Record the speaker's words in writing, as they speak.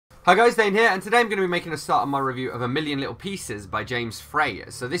Hi guys, Dane here, and today I'm going to be making a start on my review of A Million Little Pieces by James Frey.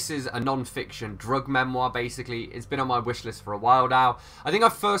 So this is a non-fiction drug memoir, basically. It's been on my wish list for a while now. I think I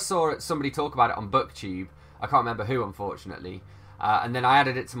first saw somebody talk about it on BookTube. I can't remember who, unfortunately. And then I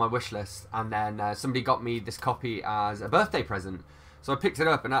added it to my wish list, and then somebody got me this copy as a birthday present. So I picked it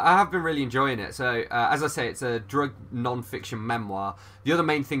up, and I have been really enjoying it. So, as I say, it's a drug non-fiction memoir. The other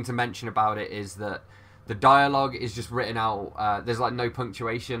main thing to mention about it is that the dialogue is just written out. There's like no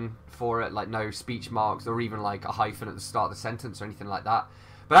punctuation for it, like no speech marks or even like a hyphen at the start of the sentence or anything like that.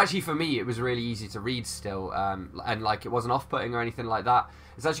 But actually for me it was really easy to read still, and like it wasn't off-putting or anything like that.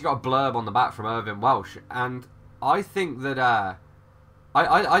 It's actually got a blurb on the back from Irvine Welsh, and I think that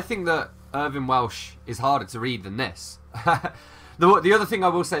I think that Irvine Welsh is harder to read than this. The other thing I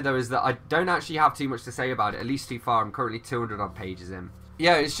will say though is that I don't actually have too much to say about it, at least too far. I'm currently 200 odd pages in.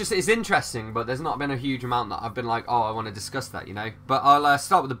 Yeah, it's interesting, but there's not been a huge amount that I've been like, oh, I want to discuss that, you know? But I'll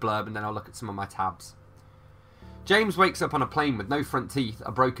start with the blurb, and then I'll look at some of my tabs. James wakes up on a plane with no front teeth,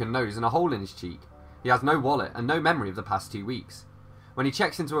 a broken nose, and a hole in his cheek. He has no wallet and no memory of the past 2 weeks. When he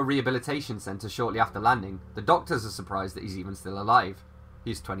checks into a rehabilitation centre shortly after landing, the doctors are surprised that he's even still alive.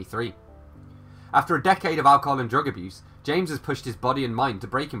 He's 23. After a decade of alcohol and drug abuse, James has pushed his body and mind to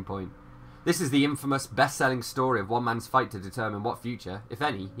breaking point. This is the infamous, best-selling story of one man's fight to determine what future, if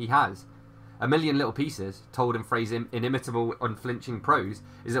any, he has. A Million Little Pieces, told in Frey's inimitable, unflinching prose,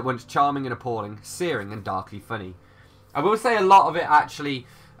 is at once charming and appalling, searing and darkly funny. I will say a lot of it actually,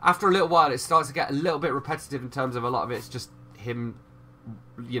 after a little while, it starts to get a little bit repetitive in terms of a lot of it's just him,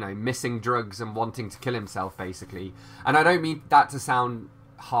 you know, missing drugs and wanting to kill himself, basically. And I don't mean that to sound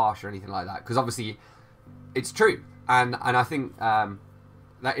harsh or anything like that, because obviously it's true. And I think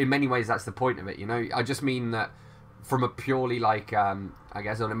that in many ways that's the point of it, you know. I just mean that from a purely like I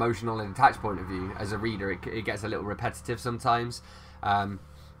guess an emotional and detached point of view, as a reader it gets a little repetitive sometimes,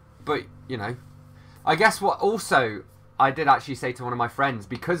 but you know, I guess what also I did actually say to one of my friends,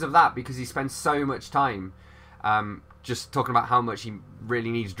 because of that, because he spends so much time just talking about how much he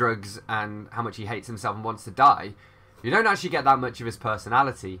really needs drugs and how much he hates himself and wants to die, you don't actually get that much of his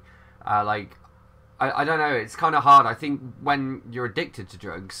personality. Like I don't know, it's kind of hard. I think when you're addicted to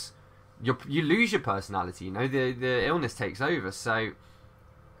drugs, you lose your personality, you know, the illness takes over, so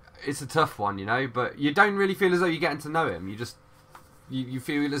it's a tough one, you know, but you don't really feel as though you're getting to know him. You just, you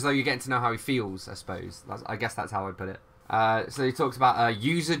feel as though you're getting to know how he feels, I suppose. I guess that's how I'd put it. So he talks about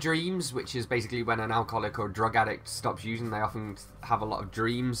user dreams, which is basically when an alcoholic or a drug addict stops using, they often have a lot of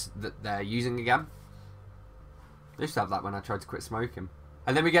dreams that they're using again. I used to have that when I tried to quit smoking.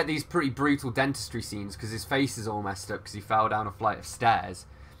 And then we get these pretty brutal dentistry scenes because his face is all messed up because he fell down a flight of stairs.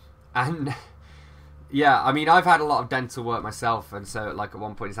 And yeah, I mean, I've had a lot of dental work myself, and so like at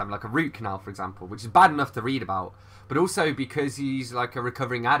one point he's having like a root canal, for example, which is bad enough to read about, but also because he's like a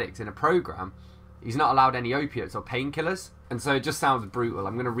recovering addict in a program, he's not allowed any opiates or painkillers, and so it just sounds brutal.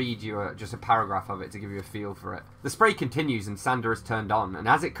 I'm going to read you just a paragraph of it to give you a feel for it. The spray continues and Sander is turned on, and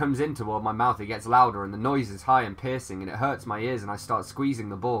as it comes in toward my mouth it gets louder and the noise is high and piercing and it hurts my ears and I start squeezing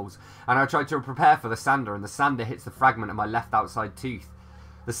the balls, and I try to prepare for the Sander, and the Sander hits the fragment of my left outside tooth.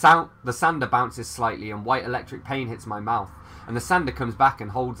 The Sander bounces slightly and white electric pain hits my mouth, and the Sander comes back and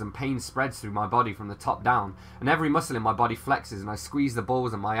holds, and pain spreads through my body from the top down, and every muscle in my body flexes and I squeeze the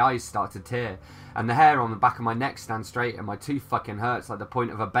balls and my eyes start to tear, and the hair on the back of my neck stands straight and my tooth fucking hurts like the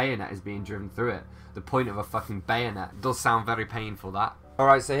point of a bayonet is being driven through it. The point of a fucking bayonet. It does sound very painful, that.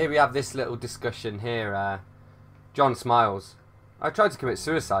 Alright, so here we have this little discussion here. John smiles. I tried to commit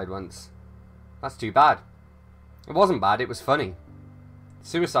suicide once. That's too bad. It wasn't bad, it was funny.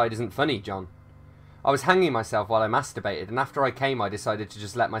 Suicide isn't funny, John. I was hanging myself while I masturbated, and after I came I decided to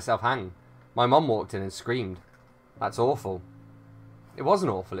just let myself hang. My mum walked in and screamed. That's awful. It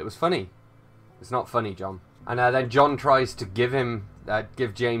wasn't awful, it was funny. It's not funny, John. And then John tries to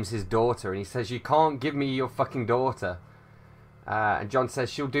give James his daughter, and he says, you can't give me your fucking daughter. And John says,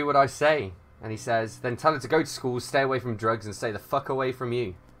 she'll do what I say. And he says, then tell her to go to school, stay away from drugs, and stay the fuck away from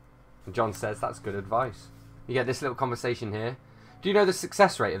you. And John says, that's good advice. You get this little conversation here. Do you know the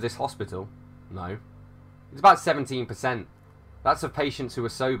success rate of this hospital? No. It's about 17%. That's of patients who are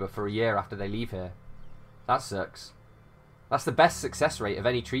sober for a year after they leave here. That sucks. That's the best success rate of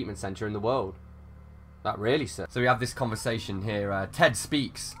any treatment centre in the world. That really sucks. So we have this conversation here. Ted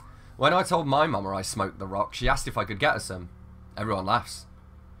speaks. When I told my mama I smoked the rock, she asked if I could get her some. Everyone laughs.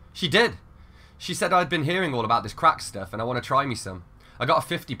 She did. She said I'd been hearing all about this crack stuff and I want to try me some. I got a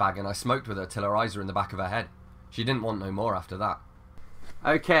 50 bag and I smoked with her till her eyes were in the back of her head. She didn't want no more after that.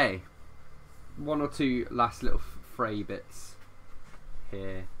 Okay, one or two last little Frey bits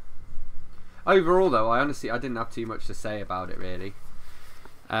here. Overall though, I didn't have too much to say about it really.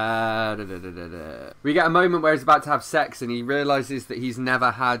 We get a moment where he's about to have sex and he realises that he's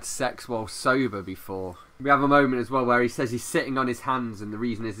never had sex while sober before. We have a moment as well where he says he's sitting on his hands, and the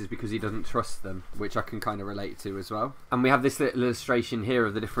reason is because he doesn't trust them, which I can kind of relate to as well. And we have this little illustration here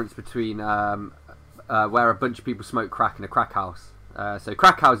of the difference between where a bunch of people smoke crack in a crack house. So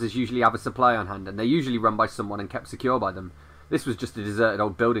crack houses usually have a supply on hand, and they're usually run by someone and kept secure by them. This was just a deserted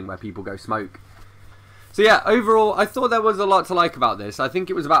old building where people go smoke. So yeah, overall, I thought there was a lot to like about this. I think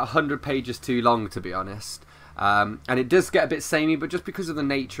it was about 100 pages too long, to be honest. And it does get a bit samey, but just because of the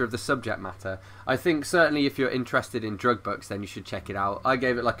nature of the subject matter. I think certainly if you're interested in drug books, then you should check it out. I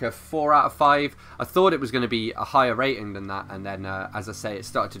gave it like a 4 out of 5. I thought it was going to be a higher rating than that, and then, as I say, it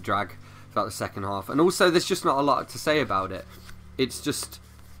started to drag throughout the second half. And also, there's just not a lot to say about it. It's just,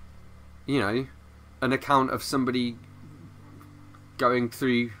 you know, an account of somebody going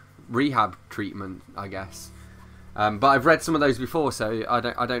through rehab treatment, I guess. But I've read some of those before, so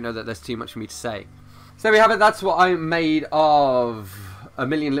I don't know that there's too much for me to say. So there we have it. That's what I made of A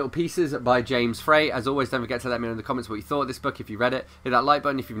Million Little Pieces by James Frey. As always, don't forget to let me know in the comments what you thought of this book. If you read it, hit that like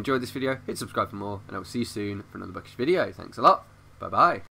button. If you've enjoyed this video, hit subscribe for more, and I will see you soon for another bookish video. Thanks a lot. Bye bye.